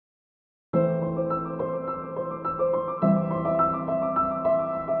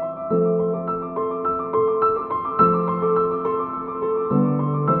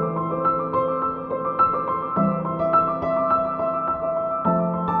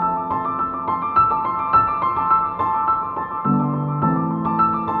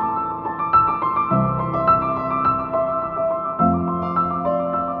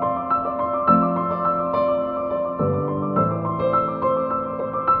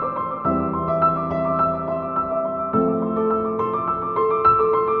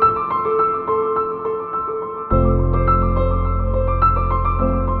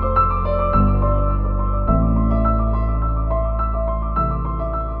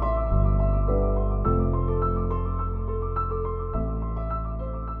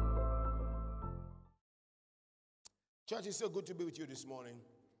Church, it's so good to be with you this morning.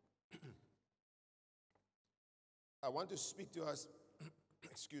 I want to speak to us,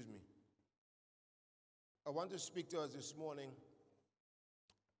 excuse me. I want to speak to us this morning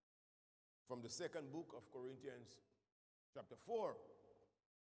from the second book of Corinthians, chapter 4.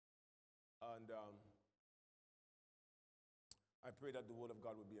 And I pray that the word of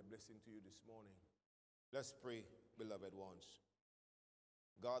God will be a blessing to you this morning. Let's pray, beloved ones.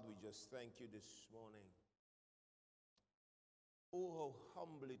 God, we just thank you this morning. Oh, how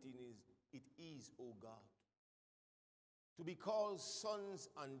humble it is, oh God, to be called sons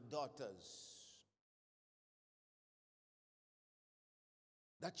and daughters.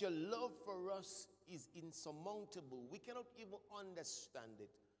 That your love for us is insurmountable. We cannot even understand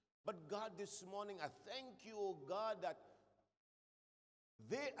it. But God, this morning, I thank you, oh God, that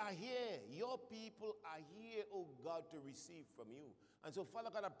they are here. Your people are here, oh God, to receive from you. And so, Father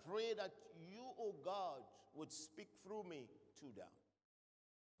God, I pray that you, oh God, would speak through me to them.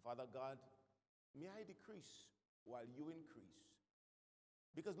 Father God, may I decrease while you increase.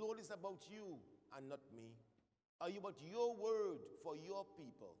 Because, Lord, it's about you and not me. Are you about your word for your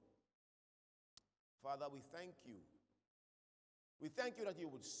people? Father, we thank you. We thank you that you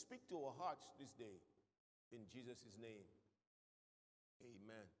would speak to our hearts this day. In Jesus' name,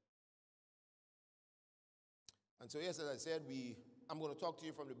 amen. And so, yes, as I said, I'm going to talk to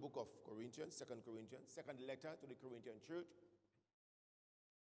you from the book of Corinthians, 2 Corinthians, second letter to the Corinthian church.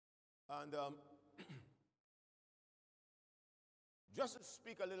 And just to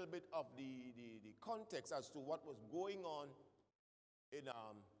speak a little bit of the context as to what was going on in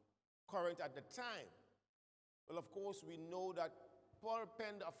Corinth at the time. Well, of course, we know that Paul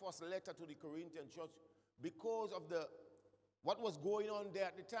penned a first letter to the Corinthian church because of what was going on there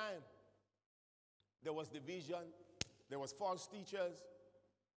at the time. There was division, there was false teachers,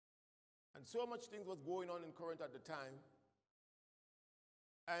 and so much things was going on in Corinth at the time.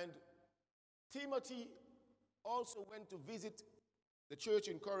 And Timothy also went to visit the church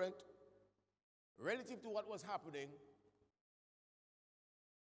in Corinth relative to what was happening.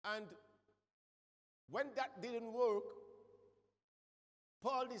 And when that didn't work,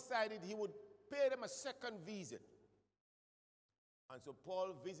 Paul decided he would pay them a second visit. And so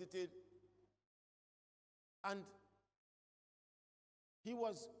Paul visited, and he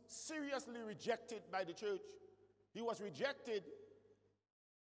was seriously rejected by the church. He was rejected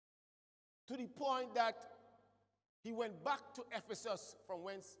to the point that he went back to Ephesus from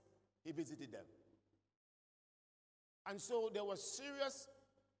whence he visited them. And so there were serious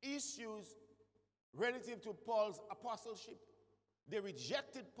issues relative to Paul's apostleship. They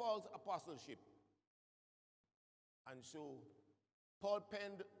rejected Paul's apostleship. And so Paul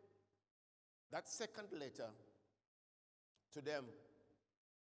penned that second letter to them,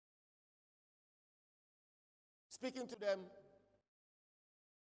 speaking to them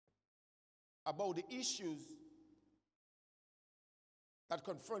about the issues that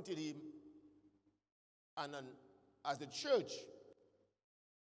confronted him and as the church.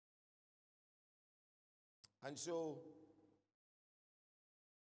 And so,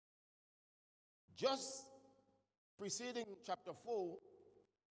 just preceding chapter 4,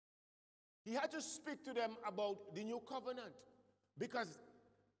 he had to speak to them about the new covenant, because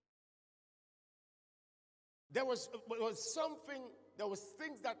there was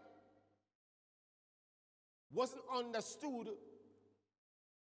things that wasn't understood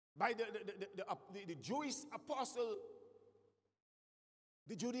by the Jewish apostle,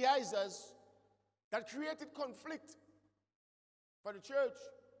 the Judaizers, that created conflict for the church.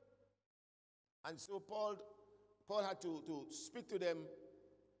 And so Paul had to speak to them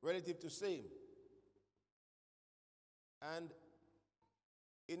relative to same. And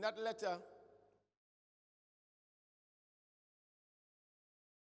in that letter,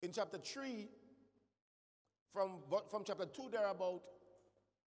 in chapter 3, from chapter 2 thereabout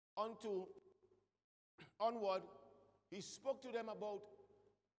onward, he spoke to them about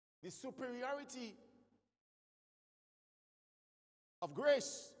the superiority of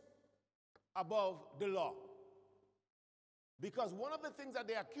grace above the law. Because one of the things that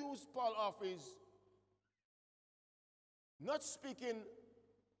they accused Paul of is not speaking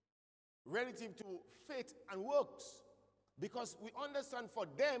relative to faith and works. Because we understand for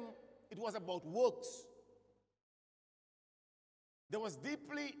them, it was about works. They was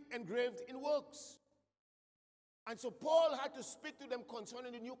deeply engraved in works. And so Paul had to speak to them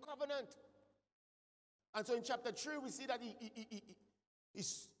concerning the new covenant. And so in chapter 3, we see that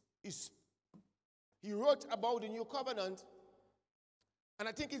he wrote about the new covenant. And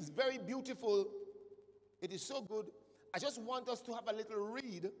I think it's very beautiful. It is so good. I just want us to have a little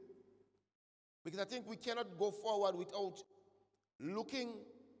read Because I think we cannot go forward without looking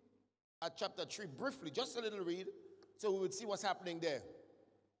at chapter 3 briefly, just a little read, so we would see what's happening there.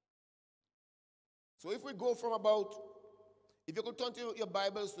 So if we go from about, if you could turn to your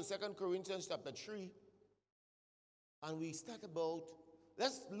Bibles to 2 Corinthians chapter 3, and we start about,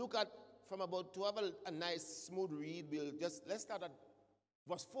 let's look at from about, to have a nice smooth read, let's start at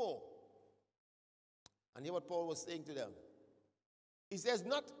verse 4. And hear what Paul was saying to them. He says,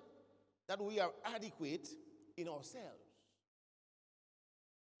 not that we are adequate in ourselves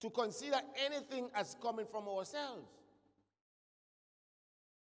to consider anything as coming from ourselves.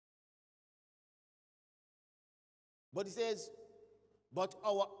 But he says, but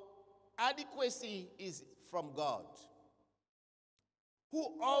our adequacy is from God, who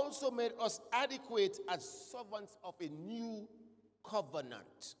also made us adequate as servants of a new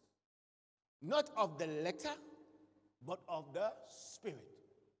covenant, not of the letter, but of the Spirit.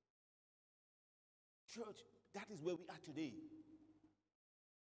 Church, that is where we are today.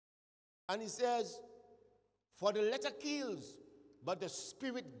 And he says, for the letter kills, but the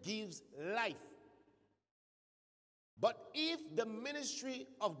Spirit gives life. But if the ministry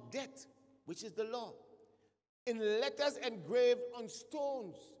of death, which is the law, in letters engraved on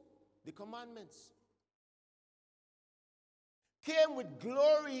stones, the commandments, came with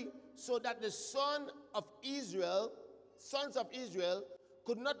glory, so that the sons of Israel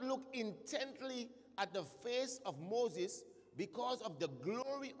could not look intently at the face of Moses because of the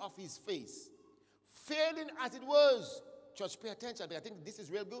glory of his face. Failing as it was, church, pay attention, because I think this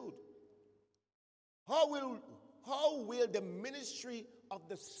is real good. How will the ministry of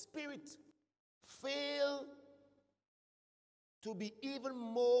the Spirit fail to be even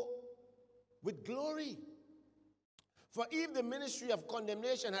more with glory? For if the ministry of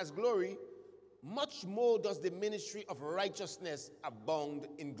condemnation has glory, much more does the ministry of righteousness abound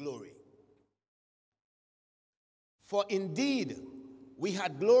in glory. For indeed, we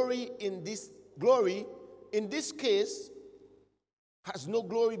had glory in this case has no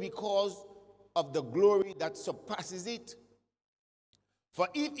glory because of the glory that surpasses it. For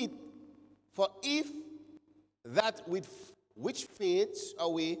if that which fades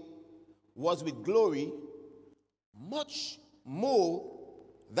away was with glory, much more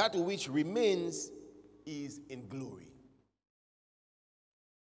that which remains is in glory.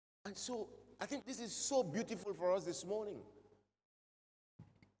 And so, I think this is so beautiful for us this morning.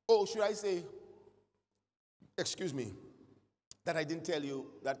 Oh, should I say, excuse me, that I didn't tell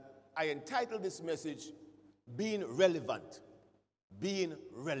you that I entitled this message, Being Relevant. Being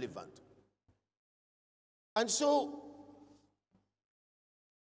Relevant. And so,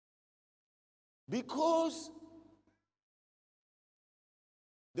 because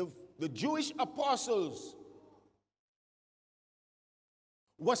the Jewish apostles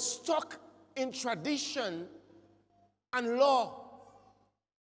were stuck in tradition and law,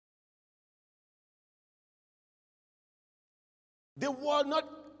 they were not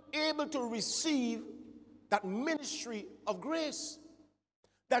able to receive that ministry of grace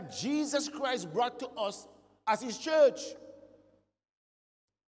that Jesus Christ brought to us as his church.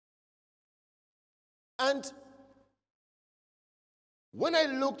 And when I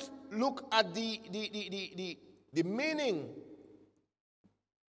look at the meaning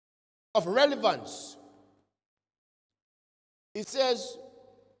of relevance, it says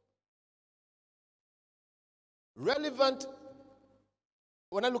relevant.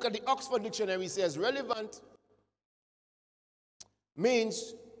 When I look at the Oxford Dictionary, it says relevant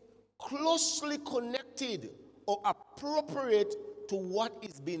means closely connected or appropriate to what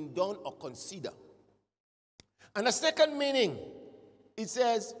is being done or considered. And the second meaning, it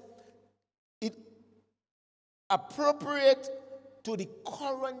says it appropriate to the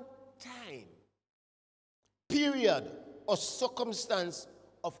current time, period, or circumstance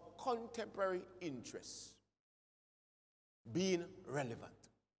of contemporary interest. Being relevant.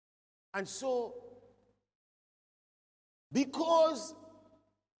 And so, because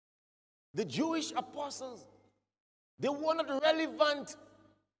the Jewish apostles, they were not relevant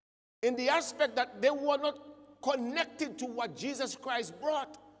in the aspect that they were not connected to what Jesus Christ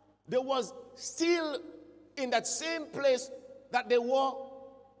brought. They was still in that same place that they were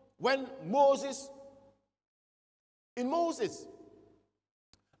when Moses. And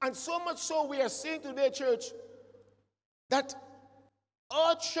so much so we are seeing today, church, that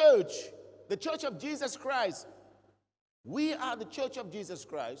our church, the Church of Jesus Christ, we are the Church of Jesus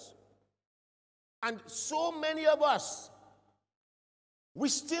Christ, and so many of us, we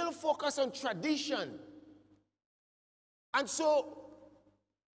still focus on tradition. And so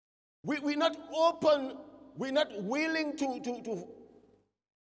we're not open, we're not willing to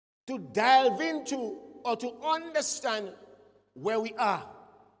to delve into or to understand where we are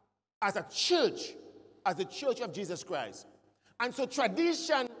as a church, as the church of Jesus Christ. And so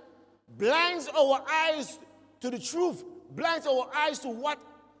tradition blinds our eyes to the truth, blinds our eyes to what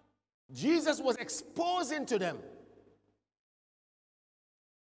Jesus was exposing to them.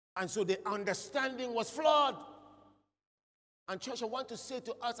 And so the understanding was flawed. And church, I want to say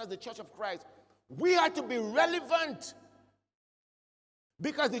to us as the church of Christ, we are to be relevant,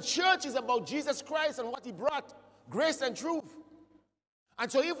 because the church is about Jesus Christ and what he brought, grace and truth.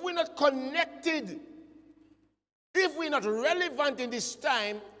 And so if we're not connected, if we're not relevant in this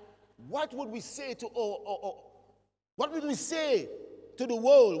time, what would we say to what would we say to the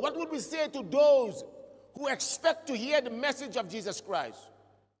world? What would we say to those who expect to hear the message of Jesus Christ?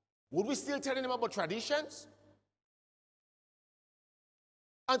 Would we still tell them about traditions?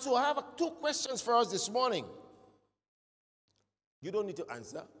 And so I have two questions for us this morning. You don't need to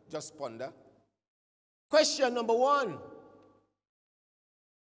answer, just ponder. Question number one: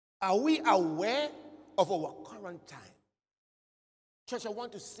 are we aware of our current time? Church, I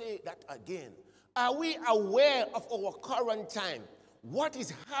want to say that again. Are we aware of our current time? What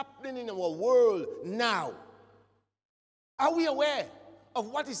is happening in our world now? Are we aware of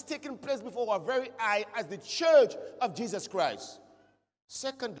what is taking place before our very eye as the church of Jesus Christ?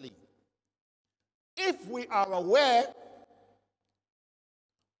 Secondly, if we are aware,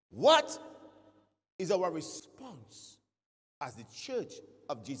 what is our response as the church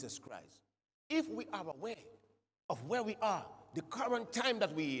of Jesus Christ? If we are aware of where we are, the current time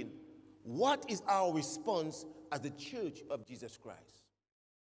that we're in, what is our response as the church of Jesus Christ?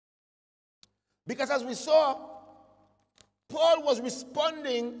 Because as we saw, Paul was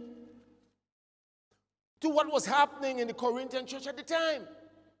responding to what was happening in the Corinthian church at the time,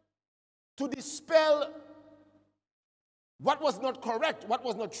 to dispel what was not correct, what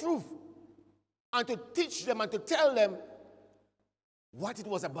was not truth, and to teach them and to tell them what it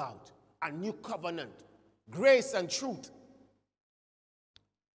was about: a new covenant, grace and truth.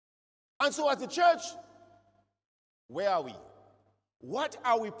 And so as a church, where are we? What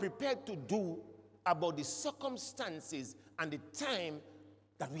are we prepared to do about the circumstances and the time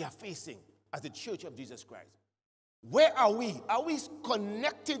that we are facing as the church of Jesus Christ? Where are we? Are we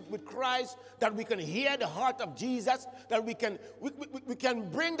connected with Christ, that we can hear the heart of Jesus, that we can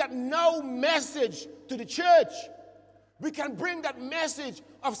bring that now message to the church? We can bring that message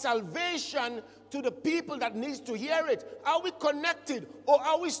of salvation to the people that needs to hear it. Are we connected, or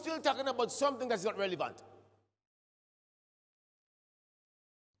are we still talking about something that's not relevant?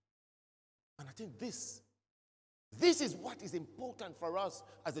 And I think this is what is important for us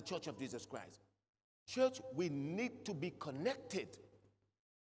as the church of Jesus Christ. Church, we need to be connected,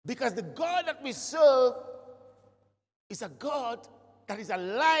 because the God that we serve is a God that is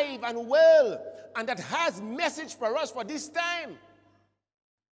alive and well, and that has message for us for this time.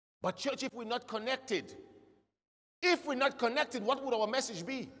 But church, if we're not connected, what would our message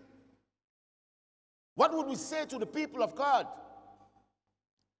be? What would we say to the people of God?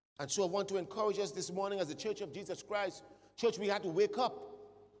 And so I want to encourage us this morning as the church of Jesus Christ. Church, we had to wake up.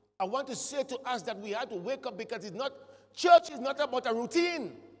 I want to say to us that we had to wake up, because church is not about a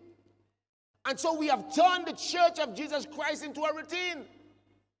routine. And so we have turned the church of Jesus Christ into a routine,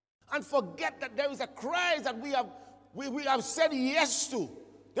 and forget that there is a Christ that we have said yes to.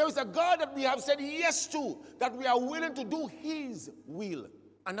 There is a God that we have said yes to, that we are willing to do his will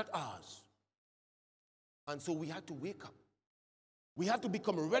and not ours. And so we had to wake up. We have to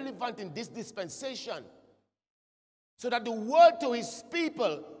become relevant in this dispensation, so that the word to his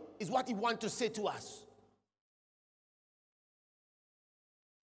people is what he wants to say to us.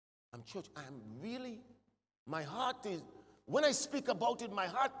 And church, my heart is, when I speak about it, my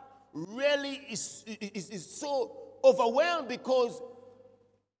heart really is so overwhelmed, because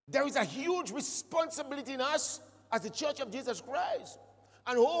there is a huge responsibility in us as the church of Jesus Christ.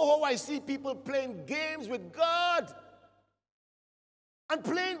 And how I see people playing games with God, and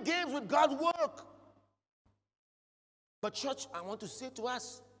playing games with God's work. But church, I want to say to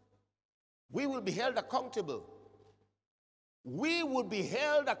us, we will be held accountable. We will be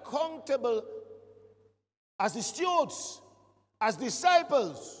held accountable as the stewards, as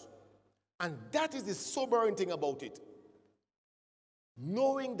disciples. And that is the sobering thing about it.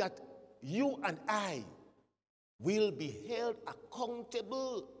 Knowing that you and I will be held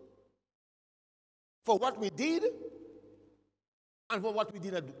accountable for what we did and for what we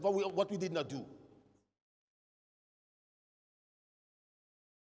did not do.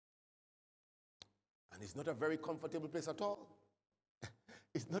 And it's not a very comfortable place at all.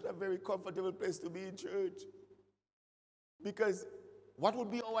 It's not a very comfortable place to be in church. Because what would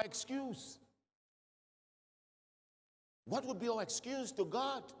be our excuse? What would be our excuse to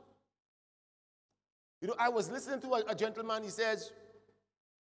God? You know, I was listening to a gentleman, he says,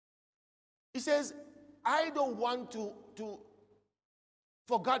 I don't want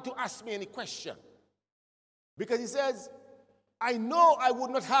for God to ask me any question. Because he says, I know I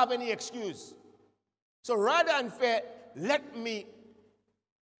would not have any excuse. So rather than fair, let me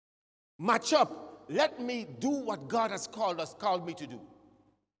match up. Let me do what God has called me to do.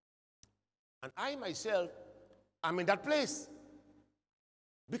 And I myself, I'm in that place.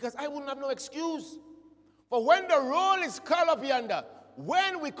 Because I wouldn't have no excuse. For when the roll is called up yonder,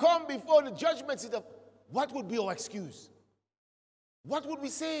 when we come before the judgment seat, what would be our excuse? What would we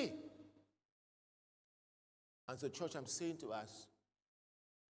say? And so, church, I'm saying to us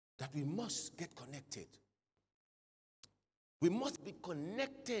that we must get connected. We must be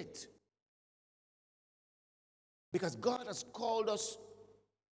connected. Because God has called us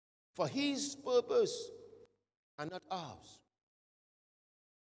for His purpose and not ours.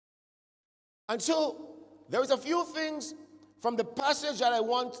 And so, there is a few things from the passage that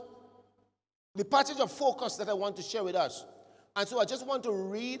the passage of focus that I want to share with us. And so I just want to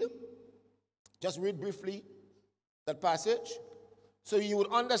read briefly that passage, so you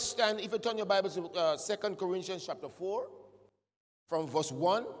would understand. If you turn your Bibles to 2 Corinthians chapter 4, from verse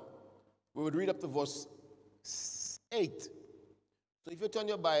 1, we would read up to verse 8. So if you turn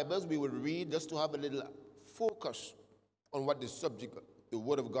your Bibles, we will read just to have a little focus on what the subject, the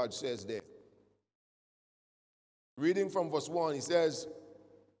Word of God says there. Reading from verse 1, he says,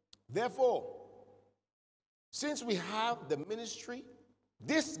 therefore, since we have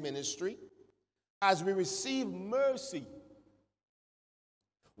this ministry, as we receive mercy,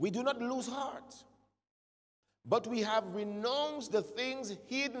 we do not lose heart, but we have renounced the things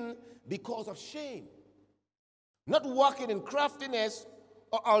hidden because of shame, not walking in craftiness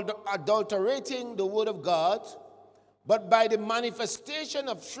or adulterating the word of God, but by the manifestation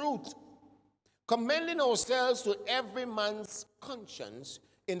of truth, commending ourselves to every man's conscience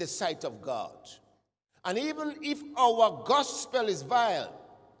in the sight of God. And even if our gospel is vile,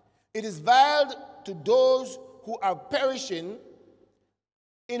 it is vile to those who are perishing,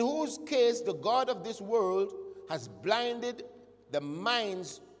 in whose case the God of this world has blinded the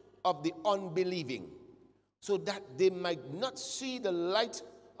minds of the unbelieving, so that they might not see the light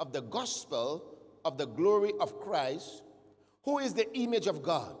of the gospel of the glory of Christ, who is the image of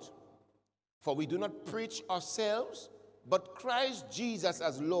God. For we do not preach ourselves, but Christ Jesus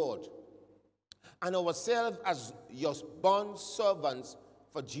as Lord, and ourselves as your bond servants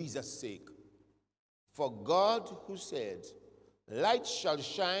for Jesus' sake. For God, who said, light shall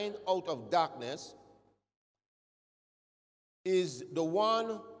shine out of darkness, is the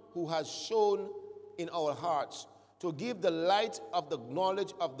one who has shone in our hearts to give the light of the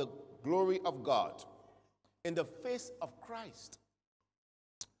knowledge of the glory of God in the face of Christ.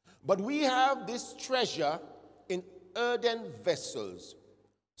 But we have this treasure in earthen vessels,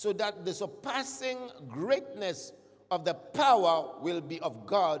 so that the surpassing greatness of the power will be of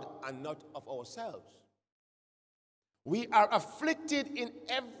God and not of ourselves. We are afflicted in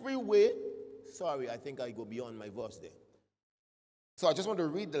every way. Sorry, I think I go beyond my verse there. So I just want to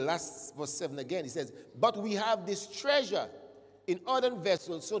read the last verse 7 again. It says, but we have this treasure in earthen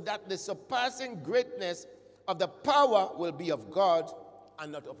vessels, so that the surpassing greatness of the power will be of God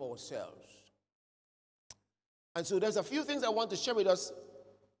and not of ourselves. And so there's a few things I want to share with us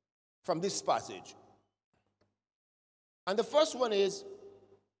from this passage. And the first one is,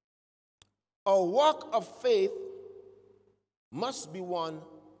 our walk of faith must be one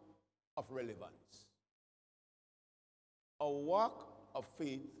of relevance. Our walk of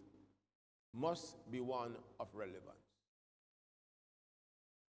faith must be one of relevance.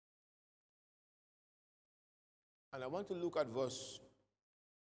 And I want to look at verse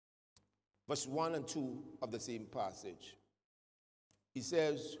 1 and 2 of the same passage. He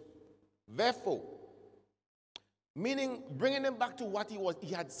says, therefore, meaning bringing him back to what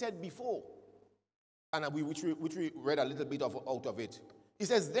he had said before, and which we read a little bit out of it. He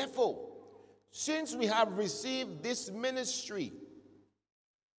says, therefore, since we have received this ministry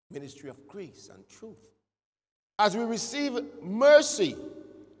of grace and truth, as we receive mercy,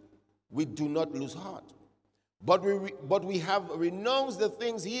 we do not lose heart, but we have renounced the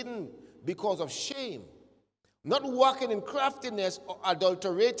things hidden because of shame, not walking in craftiness or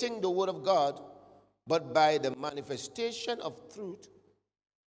adulterating the word of God, but by the manifestation of truth,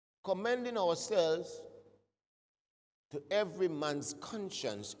 commending ourselves to every man's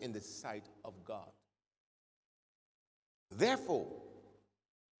conscience in the sight of God. Therefore,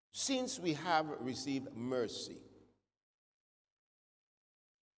 since we have received mercy,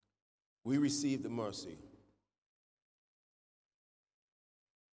 we receive the mercy.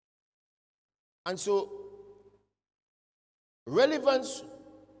 And so, relevance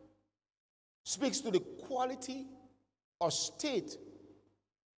speaks to the quality or state,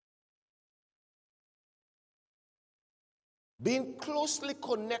 being closely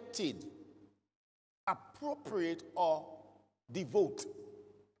connected, appropriate, or devote.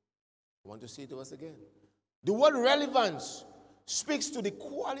 I want to say it to us again. The word relevance speaks to the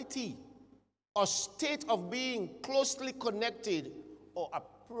quality or state of being closely connected or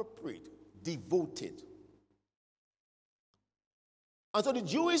appropriate, devoted. And so the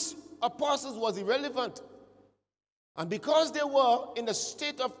Jewish apostles was irrelevant. And because they were in a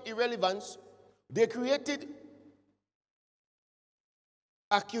state of irrelevance, they created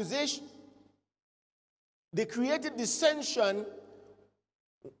accusation. They created dissension,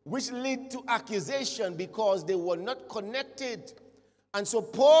 which led to accusation because they were not connected. And so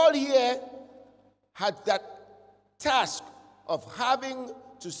Paul here had that task of having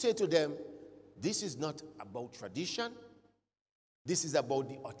to say to them, this is not about tradition. This is about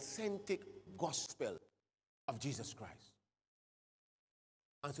the authentic gospel of Jesus Christ.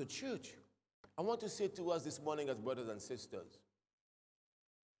 And so, church, I want to say to us this morning as brothers and sisters,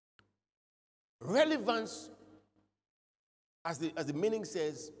 relevance, as the meaning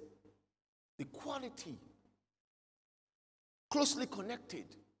says, the quality, closely connected.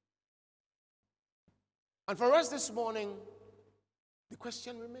 And for us this morning, the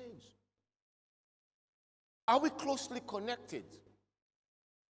question remains, are we closely connected?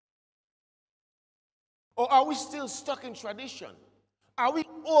 Or are we still stuck in tradition? Are we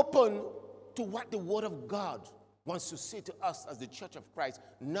open to what the Word of God wants to say to us as the Church of Christ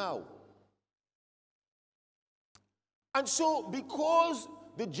now? And so, because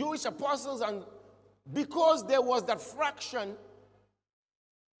the Jewish apostles and because there was that fraction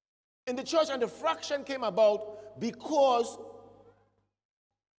in the church, and the fraction came about because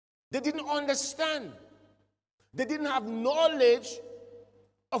they didn't understand. They didn't have knowledge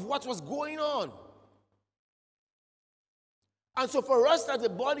of what was going on. And so for us as the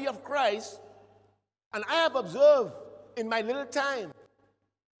body of Christ, and I have observed in my little time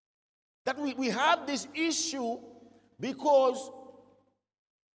that we have this issue because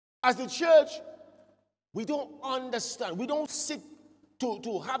as the church, we don't understand. We don't seek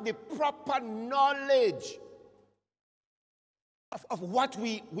to have the proper knowledge of what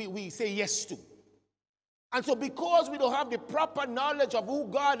we say yes to. And so because we don't have the proper knowledge of who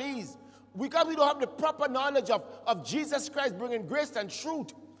God is, because we don't have the proper knowledge of Jesus Christ bringing grace and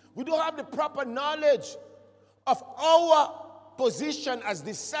truth, we don't have the proper knowledge of our position as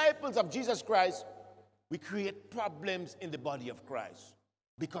disciples of Jesus Christ, we create problems in the body of Christ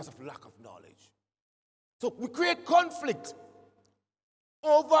because of lack of knowledge. So we create conflict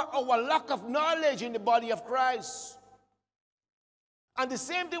over our lack of knowledge in the body of Christ. And the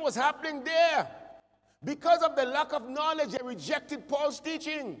same thing was happening there. Because of the lack of knowledge, they rejected Paul's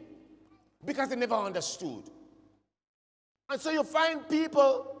teaching because they never understood. And so you find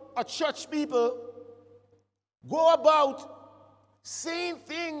people, or church people, go about saying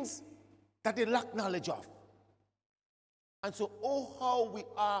things that they lack knowledge of. And so, oh, how we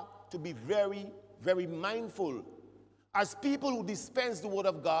are to be very, very mindful as people who dispense the word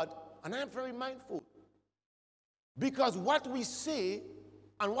of God, and I am very mindful. Because what we say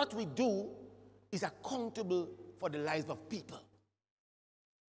and what we do is accountable for the lives of people.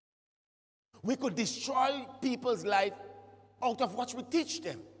 We could destroy people's life out of what we teach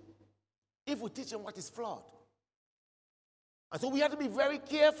them if we teach them what is flawed. And so we have to be very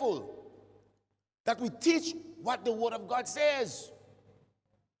careful that we teach what the Word of God says.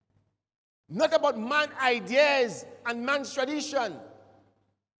 Not about man's ideas and man's tradition.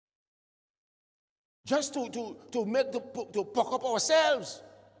 Just to puck up ourselves.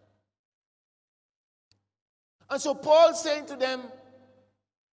 And so Paul's saying to them,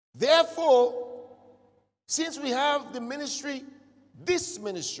 therefore, since we have the ministry, this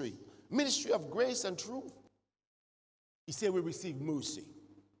ministry of grace and truth, he said we receive mercy.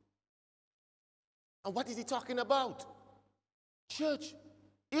 And what is he talking about? Church,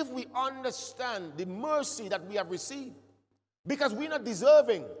 if we understand the mercy that we have received, because we're not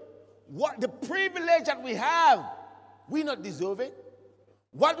deserving, what the privilege that we have, we're not deserving.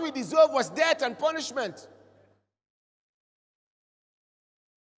 What we deserve was death and punishment.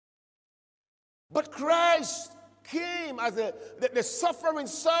 But Christ came as the suffering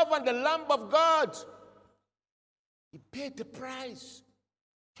servant, the Lamb of God. He paid the price.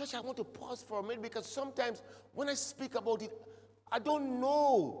 Church, I want to pause for a minute because sometimes when I speak about it, I don't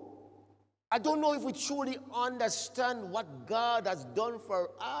know I don't know if we truly understand what God has done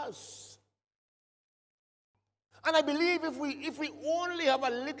for us. And I believe if we only have a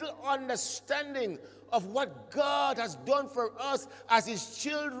little understanding of what God has done for us as his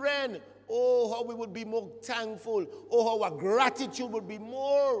children, oh, how we would be more thankful. Oh, how our gratitude would be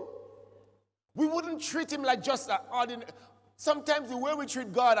more. We wouldn't treat him like just an ordinary. Sometimes the way we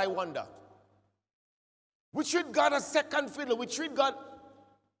treat God, I wonder. We treat God as second fiddle. We treat God.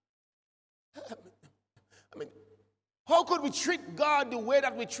 I mean, how could we treat God the way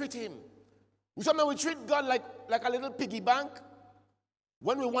that we treat him? Sometimes we treat God like a little piggy bank.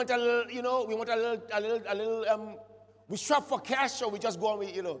 When we want a little, you know, we want a little, we shop for cash, or we just go and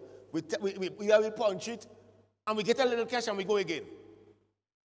we punch it, and we get a little cash and we go again.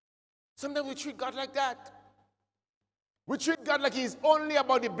 Sometimes we treat God like that. We treat God like he's only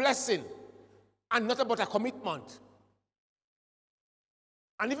about the blessing and not about a commitment.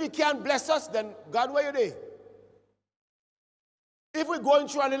 And if he can't bless us, then God, where are you there? If we're going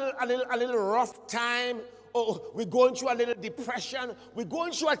through a little rough time, or we're going through a little depression, we're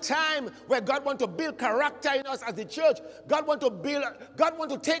going through a time where God wants to build character in us as the church, God wants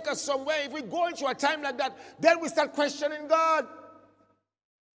to take us somewhere. If we're going through a time like that, then we start questioning God.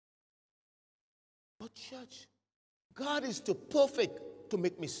 But church, God is too perfect to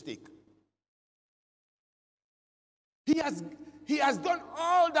make mistake. He has done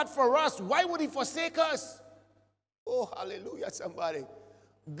all that for us. Why would he forsake us? Oh, hallelujah, somebody.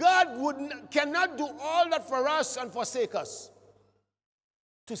 God cannot do all that for us and forsake us.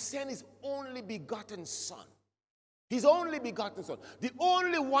 To send his only begotten son. His only begotten son. The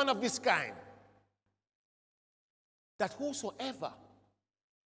only one of this kind. That whosoever.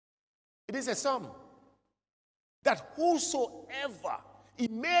 It is a sum. That whosoever. He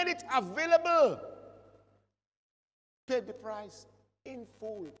made it available. Paid the price in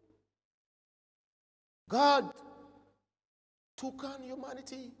full. God took on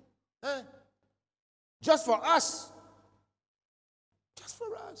humanity. Just for us. Just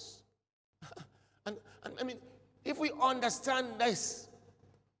for us. and I mean, if we understand this,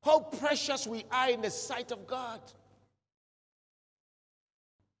 how precious we are in the sight of God.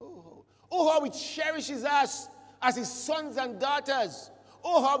 Oh, how he cherishes us as his sons and daughters.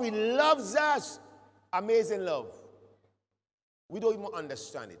 Oh, how he loves us. Amazing love. We don't even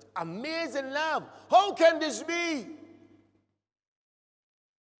understand it. Amazing love. How can this be?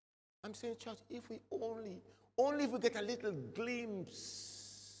 I'm saying, church, if we only if we get a little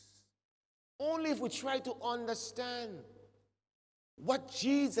glimpse, only if we try to understand what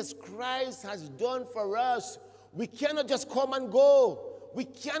Jesus Christ has done for us, we cannot just come and go. We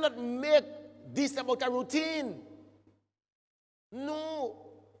cannot make this about a routine. No.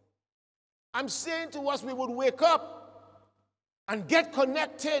 I'm saying to us, we would wake up and get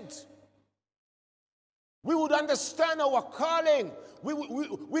connected. We would understand our calling.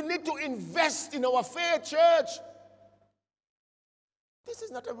 We need to invest in our faith, church. This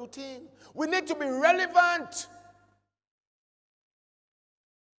is not a routine. We need to be relevant.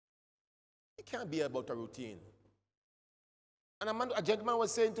 It can't be about a routine. And a gentleman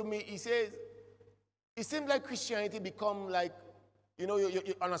was saying to me, he says, it seems like Christianity become like, you know, you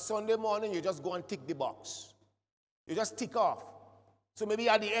on a Sunday morning, you just go and tick the box. You just tick off. So maybe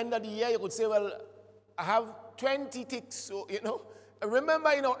at the end of the year, you could say, well, I have 20 ticks, so, you know.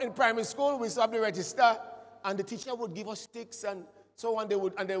 Remember, you know, in primary school, we used to have the register, and the teacher would give us ticks, and so on, they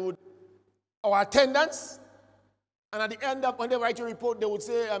would, our attendance, and at the end of, when they write a report, they would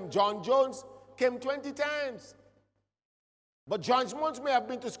say, John Jones came 20 times. But John Jones may have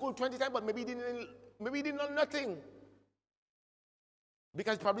been to school 20 times, but maybe he didn't know nothing.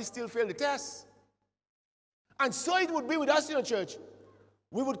 Because he probably still failed the test. And so it would be with us in the church.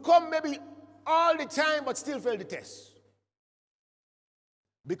 We would come maybe all the time, but still fail the test.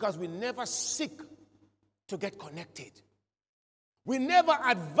 Because we never seek to get connected. We never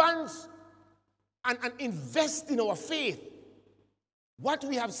advance and invest in our faith. What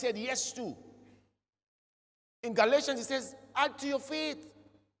we have said yes to. In Galatians, he says, add to your faith.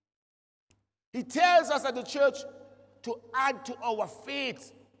 He tells us at the church to add to our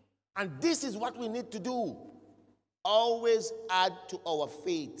faith. And this is what we need to do. Always add to our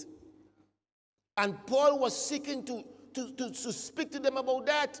faith. And Paul was seeking to speak to them about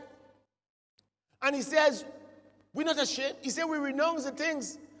that. And he says, we're not ashamed. He said we renounce the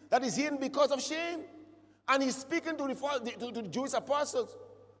things that is hidden because of shame. And he's speaking to the Jewish apostles,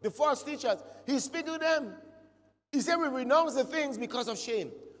 the false teachers. He's speaking to them. He said we renounce the things because of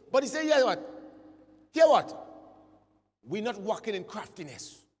shame. But he said, hear what? Hear what? We're not walking in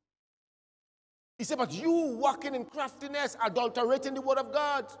craftiness. He said, but you walking in craftiness, adulterating the word of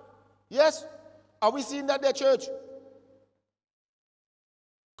God. Yes? Are we seeing that there, church?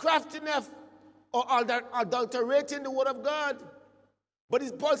 Craftiness or adulterating the word of God. But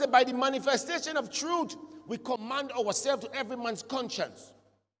it's Paul said, by the manifestation of truth, we command ourselves to every man's conscience.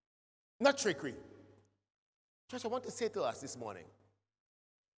 Not trickery. Church, I want to say to us this morning,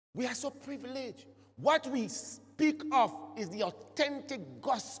 we are so privileged. What we speak of is the authentic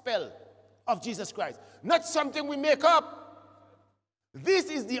gospel of Jesus Christ. Not something we make up. This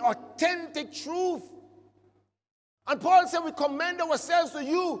is the authentic truth. And Paul said we commend ourselves to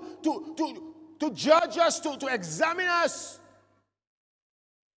you to judge us, to examine us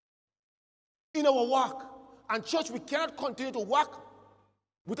in our walk. And church, we cannot continue to walk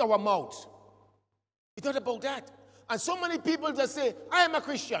with our mouth. It's not about that. And so many people just say, I am a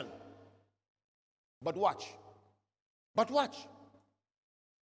Christian. But watch. But watch.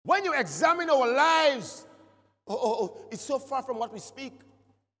 When you examine our lives, it's so far from what we speak.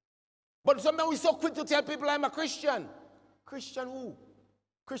 But sometimes we're so quick to tell people I'm a Christian. Christian who?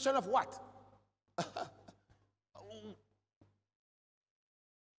 Christian of what?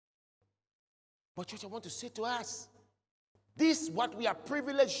 But church, I want to say to us, this is what we are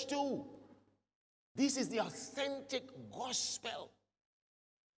privileged to. This is the authentic gospel.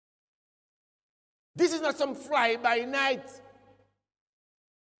 This is not some fly-by-night.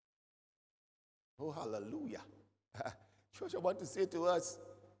 Oh, hallelujah. Church, I want to say to us,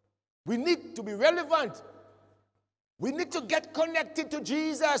 we need to be relevant. We need to get connected to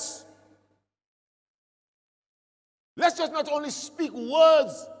Jesus. Let's just not only speak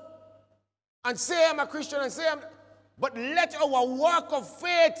words and say I'm a Christian and say but let our walk of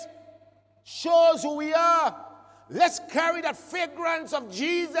faith show who we are. Let's carry that fragrance of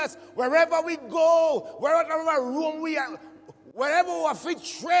Jesus wherever we go, wherever room we are, wherever our feet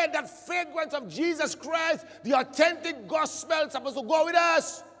tread, that fragrance of Jesus Christ, the authentic gospel is supposed to go with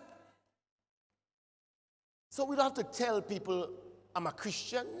us. So we don't have to tell people I'm a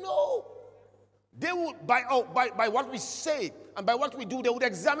Christian. No. They would, by what we say and by what we do, they would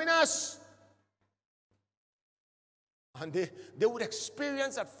examine us. And they would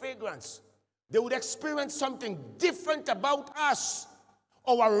experience that fragrance. They would experience something different about us,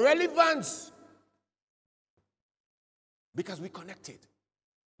 our relevance. Because we're connected.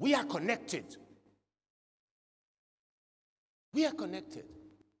 We are connected. We are connected.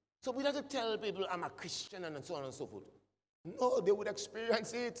 So we don't have to tell people I'm a Christian and so on and so forth. No, they would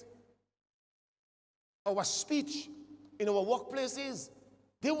experience it. Our speech in our workplaces,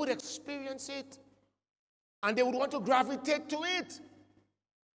 they would experience it. And they would want to gravitate to it.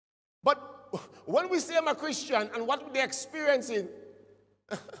 But when we say I'm a Christian and what they're experiencing,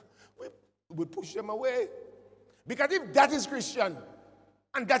 we push them away. Because if that is Christian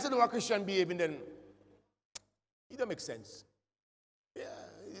and that's not our Christian behaving, then it don't make sense. Yeah,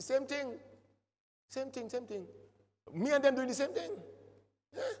 same thing. Same thing, same thing. Me and them doing the same thing.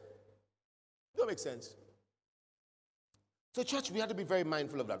 Yeah. Don't make sense. So church, we have to be very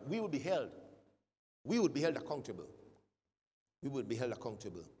mindful of that. We will be held. We would be held accountable. We would be held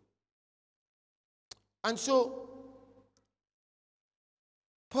accountable. And so,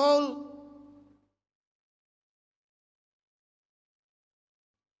 Paul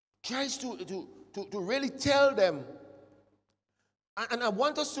tries to really tell them, and I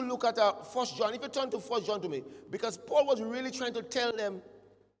want us to look at 1 John. If you turn to 1 John to me, because Paul was really trying to tell them,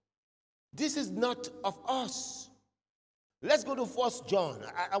 this is not of us. Let's go to 1 John.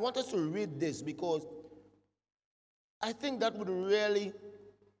 I want us to read this because I think that would really...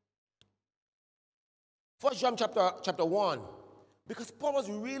 1 John chapter 1. Because Paul was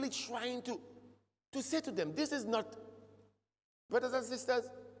really trying to say to them, this is not... Brothers and sisters,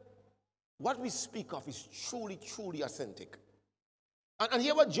 what we speak of is truly, truly authentic. And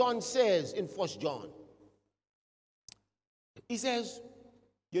hear what John says in 1 John. He says,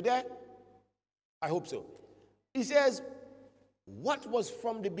 you there? I hope so. He says, what was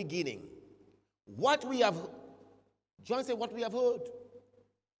from the beginning, what we have, John said, what we have heard,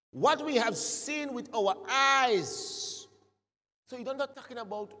 what we have seen with our eyes. So he's not talking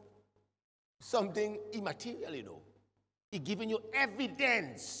about something immaterial, you know. He's giving you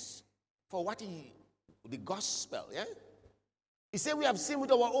evidence for what the gospel, yeah? He said we have seen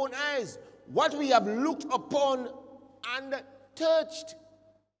with our own eyes, what we have looked upon and touched.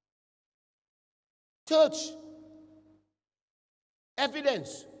 Touch.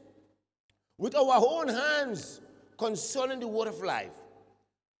 Evidence with our own hands concerning the word of life.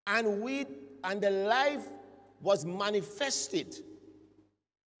 And the life was manifested.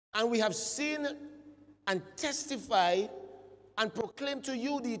 And we have seen and testified and proclaimed to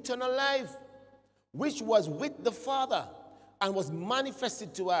you the eternal life, which was with the Father and was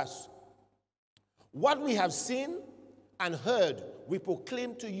manifested to us. What we have seen and heard, we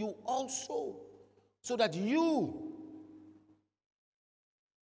proclaim to you also, so that you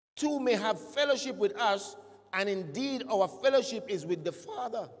too may have fellowship with us, and indeed our fellowship is with the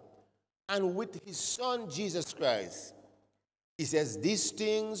Father and with his Son, Jesus Christ. He says, these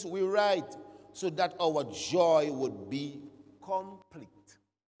things we write so that our joy would be complete.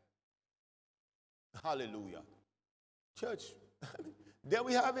 Hallelujah. Church, there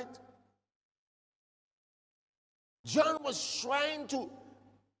we have it. John was trying to,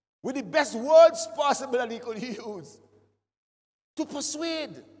 with the best words possible that he could use, to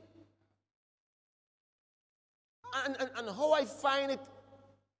persuade. And how I find it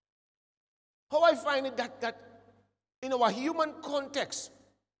that in our human context,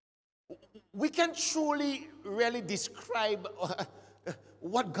 we can truly really describe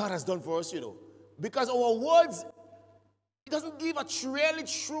what God has done for us, you know. Because our words, it doesn't give a really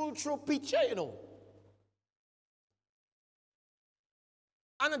true picture, you know.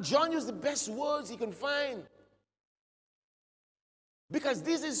 And John used the best words he can find. Because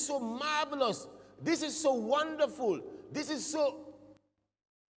this is so marvelous. This is so wonderful. This is so...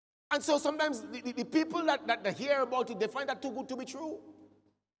 And so sometimes the people that hear about it, they find that too good to be true.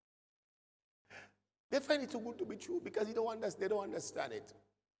 They find it too good to be true because they don't understand it.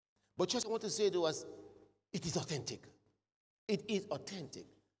 But just I want to say to us, it is authentic. It is authentic.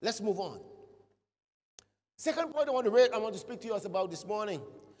 Let's move on. Second point I want to speak to us about this morning.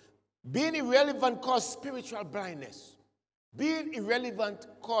 Being irrelevant causes spiritual blindness. Being irrelevant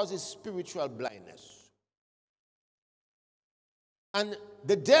causes spiritual blindness. And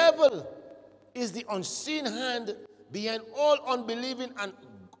the devil is the unseen hand behind all unbelieving and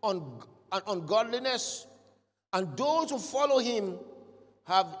ungodliness. And those who follow him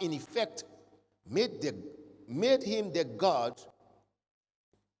have in effect made him their God.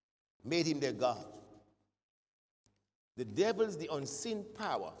 Made him their God. The devil is the unseen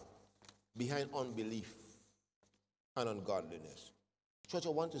power behind unbelief and ungodliness. Church, I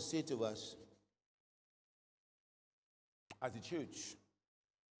want to say to us, as a church,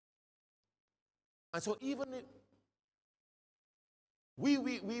 and so even if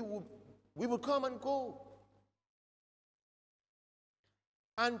we will come and go,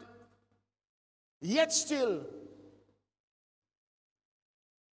 and yet still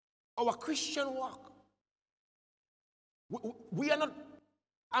our Christian walk, we are not,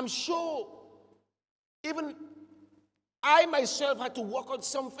 I'm sure, even I myself had to work on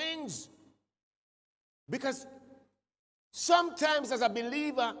some things. Because sometimes as a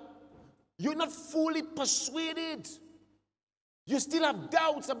believer, you're not fully persuaded. You still have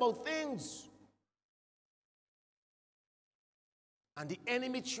doubts about things. And the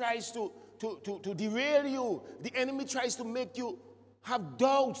enemy tries to derail you. The enemy tries to make you have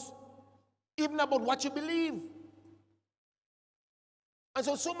doubts, even about what you believe. And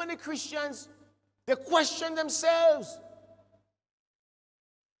so many Christians, they question themselves.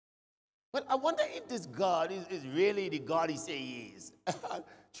 But I wonder if this God is really the God he says he is.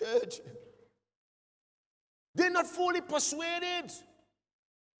 Church, they're not fully persuaded.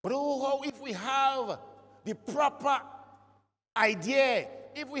 But oh, how if we have the proper idea,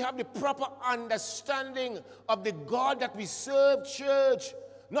 if we have the proper understanding of the God that we serve, church,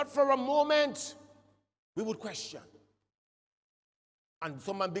 not for a moment, we would question. And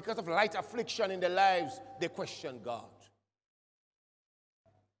someone, because of light affliction in their lives, they question God.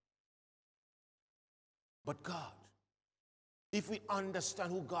 But God, if we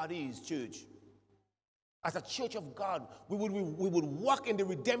understand who God is, church, as a church of God, we would walk in the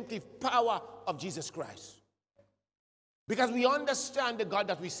redemptive power of Jesus Christ. Because we understand the God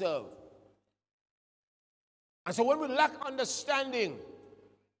that we serve. And so when we lack understanding,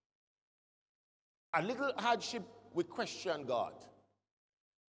 a little hardship, we question God.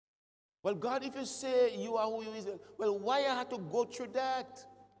 Well, God, if you say you are who you is, well, why I had to go through that?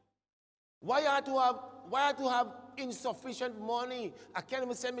 Why I had to have insufficient money? I can't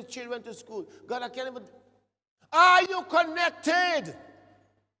even send my children to school. God, I can't even... Are you connected?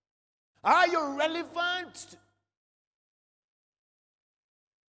 Are you relevant?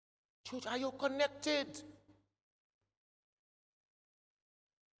 Church, are you connected?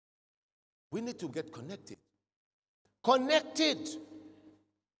 We need to get connected. Connected.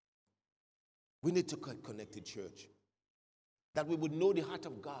 We need to get connected, church. That we would know the heart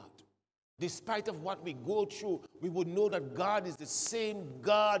of God. Despite of what we go through, we would know that God is the same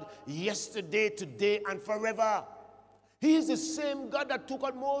God yesterday, today, and forever. He is the same God that took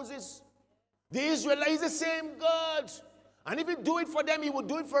on Moses. The Israelites is the same God. And if he do it for them, he would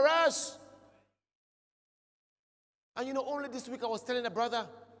do it for us. And you know, only this week I was telling a brother,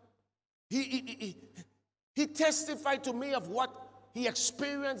 He testified to me of what he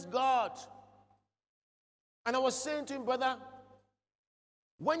experienced God. And I was saying to him, brother,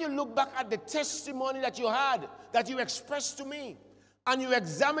 when you look back at the testimony that you had, that you expressed to me, and you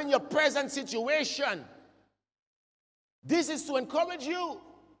examine your present situation, this is to encourage you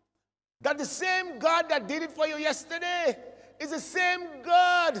that the same God that did it for you yesterday is the same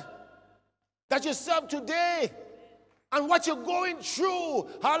God that you serve today. And what you're going through,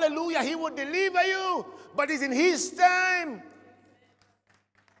 hallelujah, he will deliver you, but it's in his time.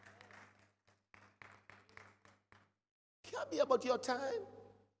 Can't be about your time.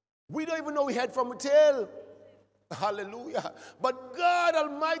 We don't even know we head from a tail. Hallelujah. But God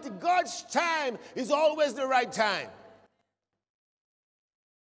Almighty, God's time is always the right time.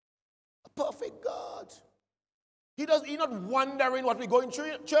 A perfect God. He's not wondering what we're going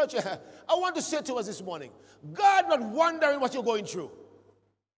through, church. I want to say to us this morning, God not wondering what you're going through.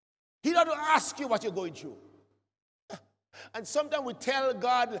 He doesn't ask you what you're going through. And sometimes we tell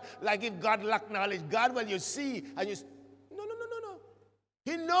God, like if God lack knowledge, God, well, you see, and you no.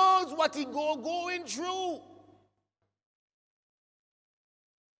 He knows what he going through.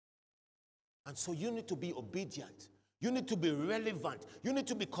 And so you need to be obedient. You need to be relevant. You need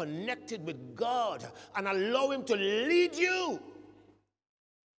to be connected with God and allow him to lead you.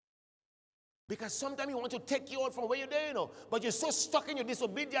 Because sometimes he wants to take you out from where you're there, but you're so stuck in your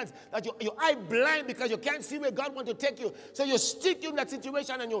disobedience that your eye blind because you can't see where God wants to take you. So you stick in that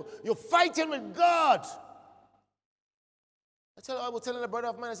situation and you're fighting with God. I was telling a brother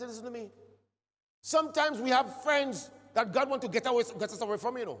of mine, I said, listen to me. Sometimes we have friends that God wants to get us away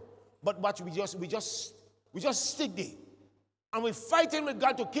from, But we just stick there. And we're fighting with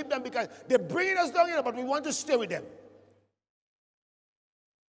God to keep them because they're bringing us down, but we want to stay with them.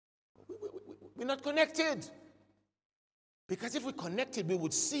 We're not connected. Because if we connected, we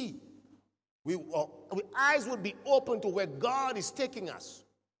would see. Our eyes would be open to where God is taking us.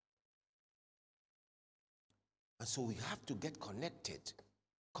 And so we have to get connected.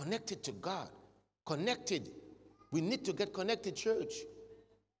 Connected to God. Connected. We need to get connected, church.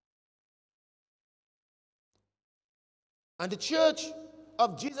 And the church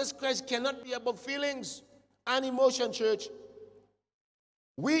of Jesus Christ cannot be about feelings and emotion, church.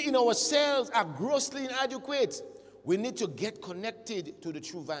 We in ourselves are grossly inadequate. We need to get connected to the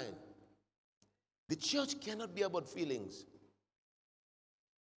true vine. The church cannot be about feelings.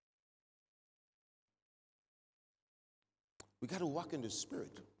 We got to walk in the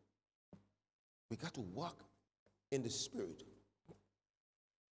Spirit. We got to walk in the Spirit.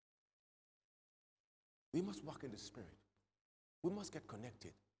 We must walk in the Spirit. We must get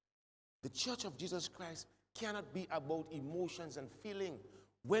connected. The church of Jesus Christ cannot be about emotions and feeling.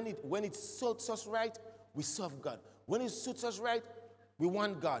 When it suits us right, we serve God. When it suits us right, we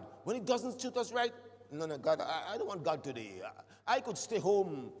want God. When it doesn't suit us right, no, God, I don't want God today. I could stay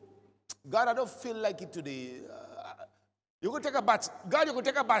home. God, I don't feel like it today. You could take a back. God, you could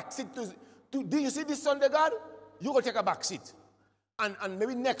take a back seat to do you see this Sunday, God? You could take a back seat. And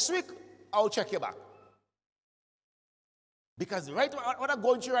maybe next week, I'll check your back. Because right what I'm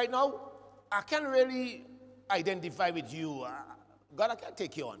going through right now, I can't really identify with you. God, I can't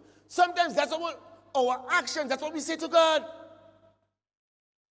take you on. Sometimes that's our actions, that's what we say to God.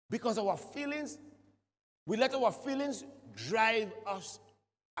 Because our feelings, we let our feelings drive us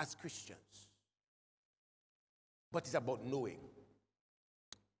as Christians. But it's about knowing.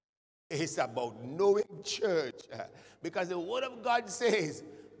 It's about knowing, church. Because the Word of God says,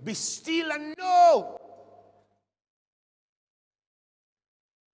 be still and know.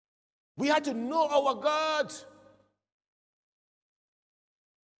 We had to know our God.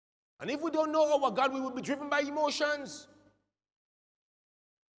 And if we don't know our God, we will be driven by emotions.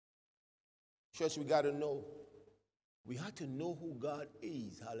 Church, we got to know. We have to know who God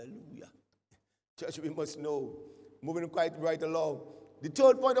is. Hallelujah. Church, we must know. Moving quite right along. The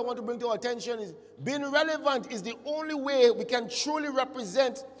third point I want to bring to our attention is being relevant is the only way we can truly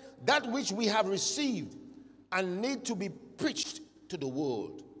represent that which we have received and need to be preached to the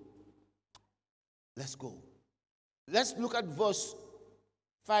world. Let's go. Let's look at verse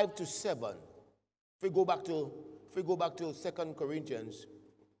 5 to 7. If we go back to 2 Corinthians,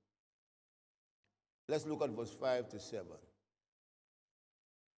 let's look at verse 5 to 7.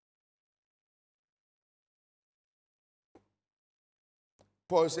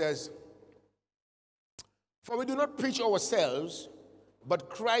 Paul says, for we do not preach ourselves, but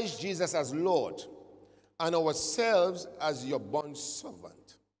Christ Jesus as Lord, and ourselves as your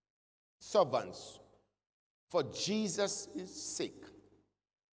bondservants, for Jesus' sake.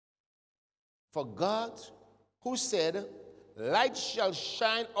 For God, who said, light shall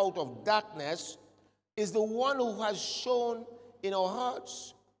shine out of darkness, is the one who has shone in our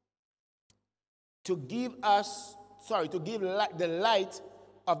hearts to give the light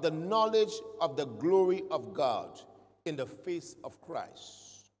of the knowledge of the glory of God in the face of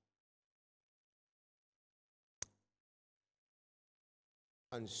Christ.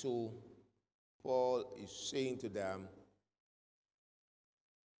 And so Paul is saying to them,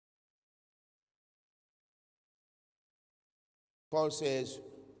 Paul says,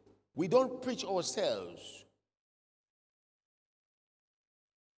 we don't preach ourselves.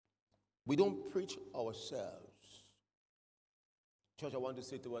 We don't preach ourselves. Church, I want to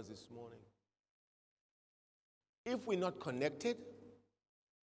say to us this morning, if we're not connected,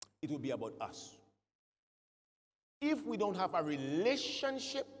 it will be about us. If we don't have a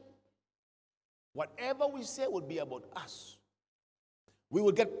relationship, whatever we say will be about us. We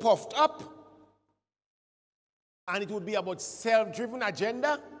will get puffed up, and it will be about self-driven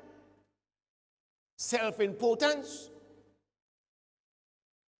agenda, self-importance.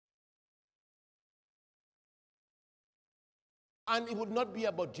 And it would not be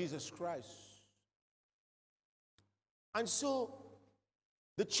about Jesus Christ. And so,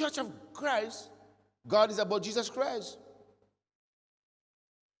 the church of Christ, God is about Jesus Christ.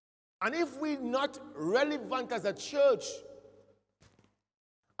 And if we're not relevant as a church,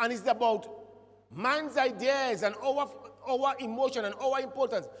 and it's about man's ideas and our emotion and our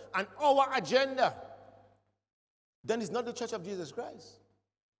importance and our agenda, then it's not the church of Jesus Christ.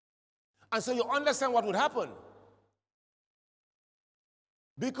 And so you understand what would happen.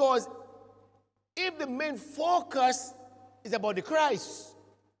 Because if the main focus is about the Christ,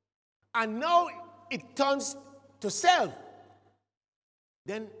 and now it turns to self,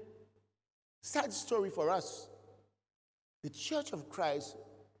 then sad story for us. The church of Christ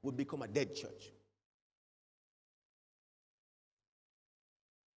would become a dead church.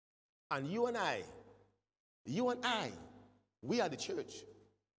 And you and I, we are the church.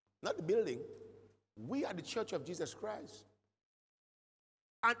 Not the building. We are the church of Jesus Christ.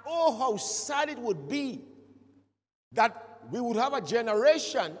 And oh, how sad it would be that we would have a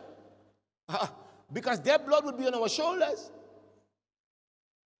generation because their blood would be on our shoulders.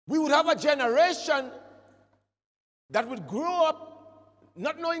 We would have a generation that would grow up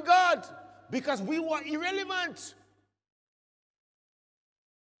not knowing God because we were irrelevant.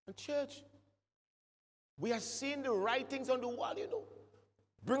 And church, we are seeing the writings on the wall, you know.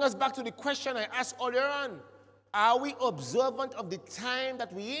 Bring us back to the question I asked earlier on. Are we observant of the time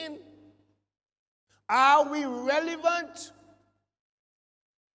that we're in? Are we relevant?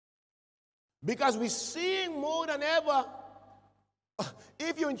 Because we're seeing more than ever.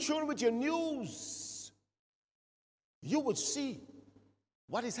 If you're in tune with your news, you would see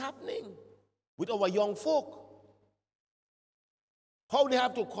what is happening with our young folk. How they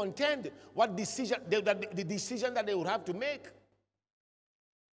have to contend, what decision, the decision that they would have to make.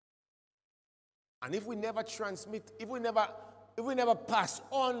 And if we never transmit, if we never pass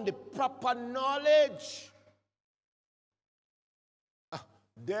on the proper knowledge,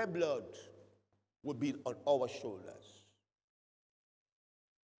 their blood would be on our shoulders.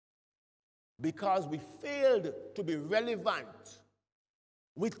 Because we failed to be relevant.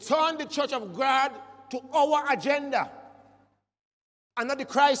 We turned the church of God to our agenda and not the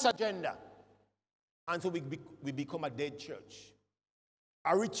Christ agenda. And so we become a dead church.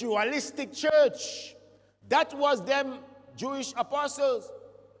 A ritualistic church. That was them Jewish apostles.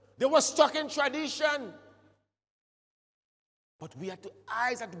 They were stuck in tradition. But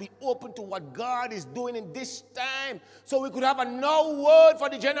eyes had to be open to what God is doing in this time so we could have a now word for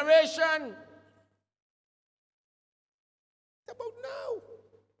the generation. It's about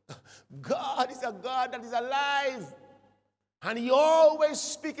now. God is a God that is alive. And He always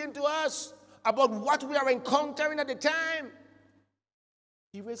speaking to us about what we are encountering at the time.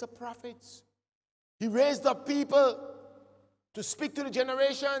 He raised up prophets. He raised up people to speak to the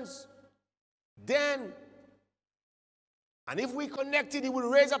generations. Then, and if we connected, He will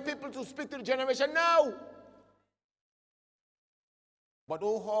raise up people to speak to the generation now. But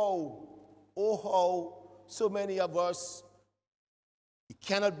oh how, so many of us, it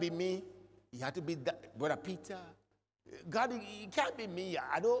cannot be me. It had to be Brother Peter. God, it can't be me.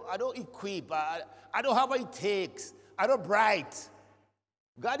 I don't equip. I don't have what it takes. I don't bright.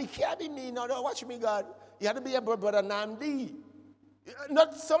 God, it can't be me. No, don't watch me, God. You have to be a Brother Namdi.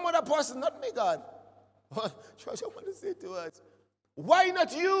 Not some other person, not me, God. Church, I want to say to us, why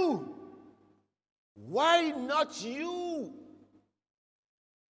not you? Why not you?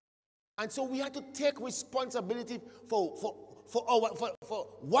 And so we have to take responsibility for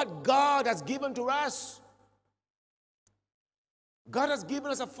what God has given to us. God has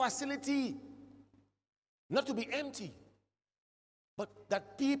given us a facility not to be empty, but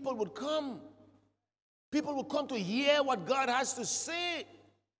that people would come. People will come to hear what God has to say.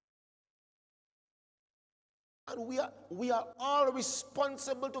 And we are all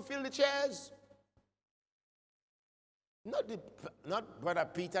responsible to fill the chairs. Not Brother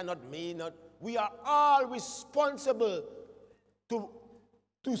Peter, not me, we are all responsible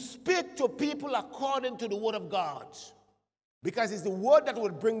to speak to people according to the word of God. Because it's the word that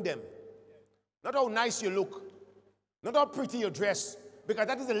will bring them. Not how nice you look, not how pretty you dress, because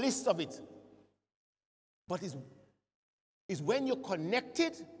that is a list of it. But it's when you're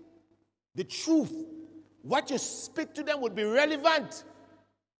connected, the truth, what you speak to them would be relevant.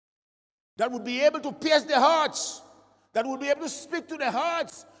 That would be able to pierce their hearts. That would be able to speak to their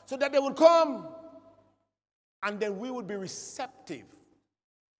hearts so that they would come. And then we would be receptive.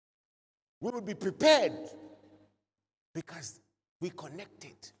 We would be prepared because we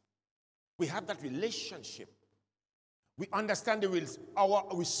connected. We have that relationship. We understand our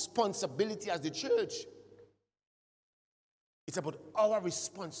responsibility as the church. It's about our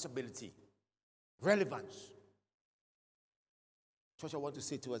responsibility, relevance. Church, I want to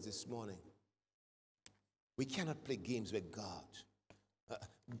say to us this morning, we cannot play games with God.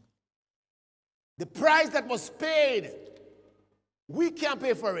 The price that was paid, we can't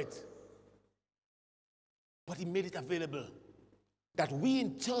pay for it. But he made it available that we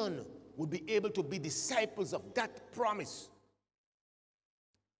in turn would be able to be disciples of that promise.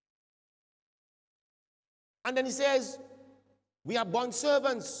 And then he says, we are bond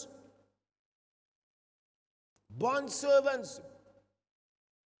servants. Bond servants.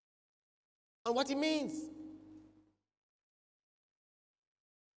 And what he means?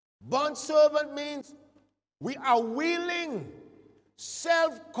 Bond servant means we are willing,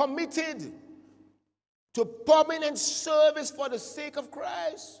 self-committed to permanent service for the sake of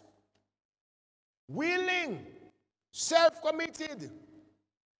Christ. Willing, self-committed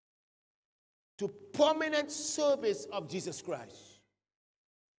to permanent service of Jesus Christ.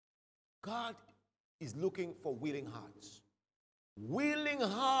 God is looking for willing hearts. Willing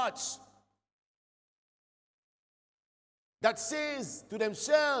hearts that says to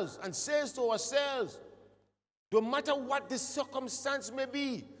themselves and says to ourselves, no matter what the circumstance may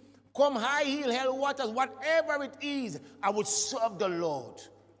be, come high hill, hell waters, whatever it is, I would serve the Lord.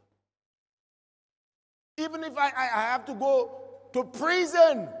 Even if I have to go to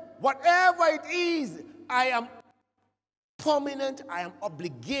prison, whatever it is, I am permanent, I am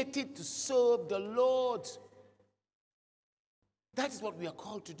obligated to serve the Lord. That is what we are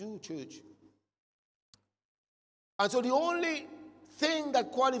called to do, church. And so the only thing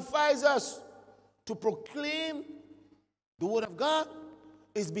that qualifies us to proclaim the word of God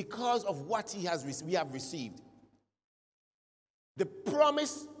is because of what we have received. The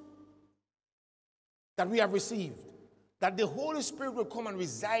promise that we have received, that the Holy Spirit will come and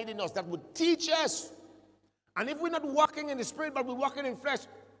reside in us, that would teach us. And if we're not walking in the Spirit, but we're walking in flesh,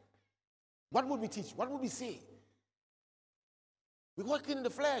 what would we teach? What would we say? We're walking in the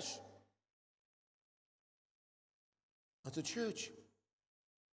flesh. As a church,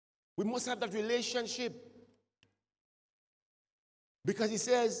 we must have that relationship. Because he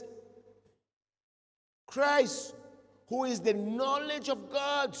says, Christ, who is the knowledge of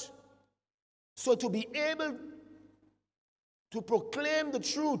God. So to be able to proclaim the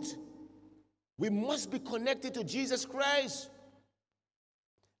truth, we must be connected to Jesus Christ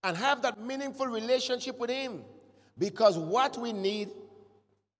and have that meaningful relationship with him. Because what we need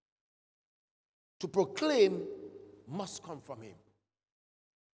to proclaim must come from him.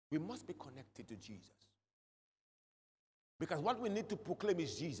 We must be connected to Jesus. Because what we need to proclaim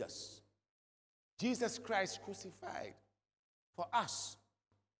is Jesus. Jesus Christ crucified for us,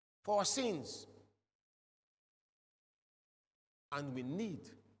 for our sins. And we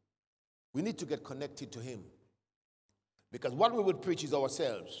need to get connected to him. Because what we would preach is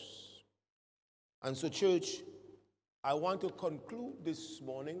ourselves. And so, church, I want to conclude this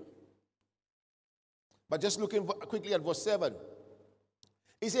morning by just looking quickly at verse 7.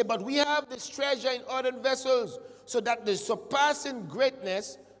 He said, but we have this treasure in earthen vessels, so that the surpassing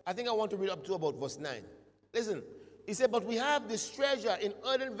greatness, I think I want to read up to about verse 9. Listen, he said, but we have this treasure in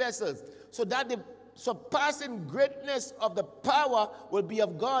earthen vessels, so that the surpassing greatness of the power will be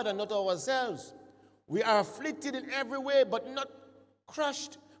of God and not of ourselves. We are afflicted in every way, but not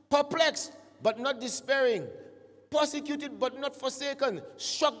crushed, perplexed, but not despairing, persecuted, but not forsaken,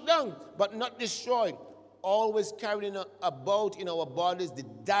 struck down, but not destroyed, always carrying about in our bodies the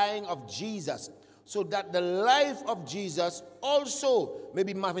dying of Jesus, so that the life of Jesus also may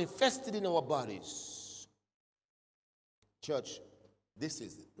be manifested in our bodies. Church, This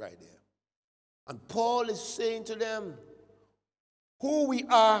is it right there. And Paul is saying to them, who we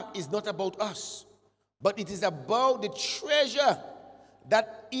are is not about us, but it is about the treasure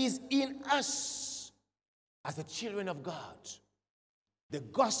that is in us as the children of God. The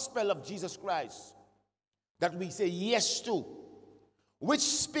gospel of Jesus Christ that we say yes to, which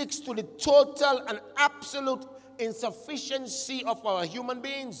speaks to the total and absolute insufficiency of our human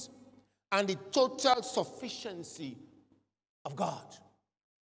beings and the total sufficiency of God.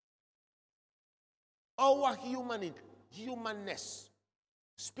 Our humanness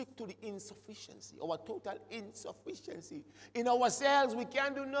speak to the insufficiency, our total insufficiency. In ourselves, we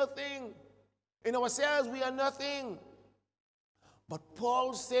can't do nothing. In ourselves, we are nothing. But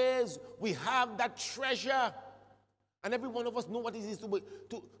Paul says we have that treasure. And every one of us know what it is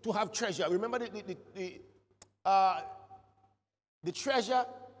to have treasure. Remember the treasure,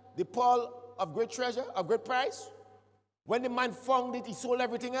 the pearl of great treasure, of great price? When the man found it, he sold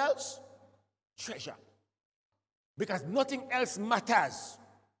everything else. Treasure. Because nothing else matters.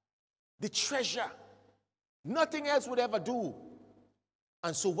 The treasure. Nothing else would ever do.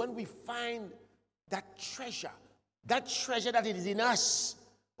 And so when we find that treasure that it is in us,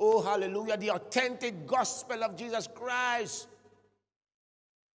 oh hallelujah, the authentic gospel of Jesus Christ,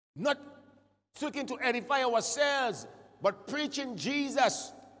 not seeking to edify ourselves, but preaching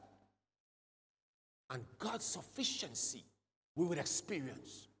Jesus and God's sufficiency, we will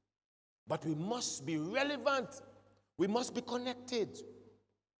experience. But we must be relevant. We must be connected.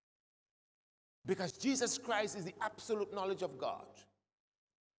 Because Jesus Christ is the absolute knowledge of God.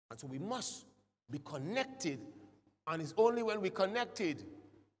 And so we must be connected. And it's only when we're connected,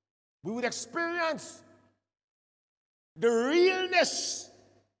 we will experience the realness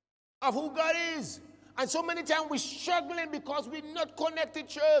of who God is. And so many times we're struggling because we're not connected,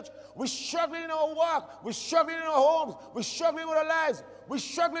 church. We're struggling in our work. We're struggling in our homes. We're struggling with our lives. We're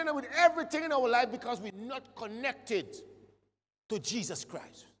struggling with everything in our life because we're not connected to Jesus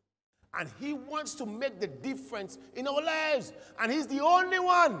Christ. And he wants to make the difference in our lives. And he's the only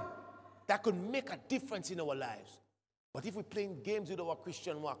one that could make a difference in our lives. But if we're playing games with our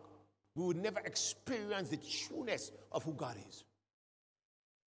Christian walk, we would never experience the trueness of who God is.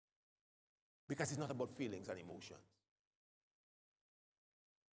 Because it's not about feelings and emotions.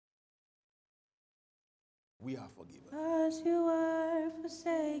 We are forgiven. As you were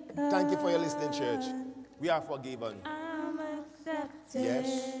forsaken. Thank you for your listening, church. We are forgiven. I'm accepted.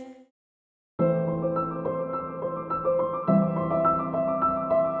 Yes.